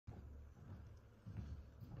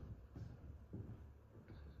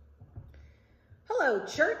Hello,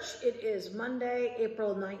 church. It is Monday,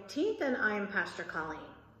 April 19th, and I am Pastor Colleen.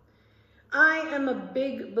 I am a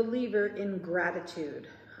big believer in gratitude.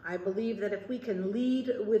 I believe that if we can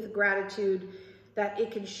lead with gratitude, that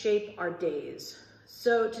it can shape our days.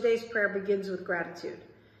 So today's prayer begins with gratitude.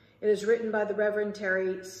 It is written by the Reverend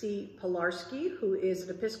Terry C. Pilarski, who is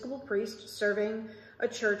an Episcopal priest serving a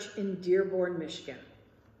church in Dearborn, Michigan.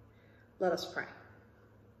 Let us pray.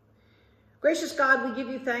 Gracious God, we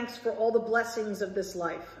give you thanks for all the blessings of this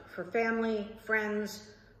life, for family, friends,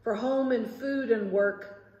 for home and food and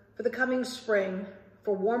work, for the coming spring,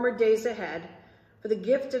 for warmer days ahead, for the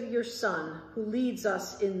gift of your Son who leads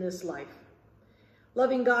us in this life.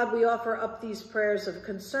 Loving God, we offer up these prayers of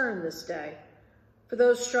concern this day for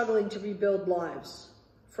those struggling to rebuild lives,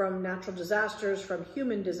 from natural disasters, from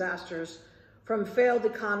human disasters, from failed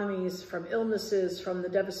economies, from illnesses, from the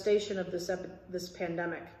devastation of this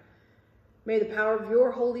pandemic. May the power of your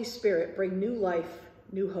Holy Spirit bring new life,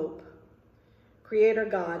 new hope. Creator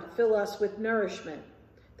God, fill us with nourishment,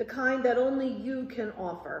 the kind that only you can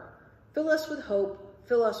offer. Fill us with hope,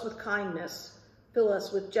 fill us with kindness, fill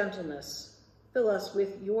us with gentleness, fill us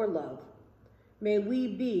with your love. May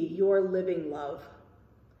we be your living love.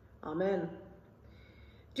 Amen.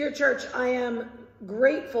 Dear church, I am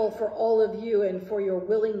grateful for all of you and for your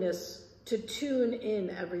willingness to tune in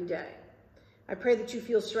every day. I pray that you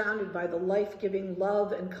feel surrounded by the life-giving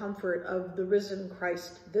love and comfort of the risen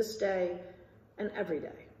Christ this day and every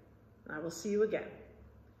day. I will see you again.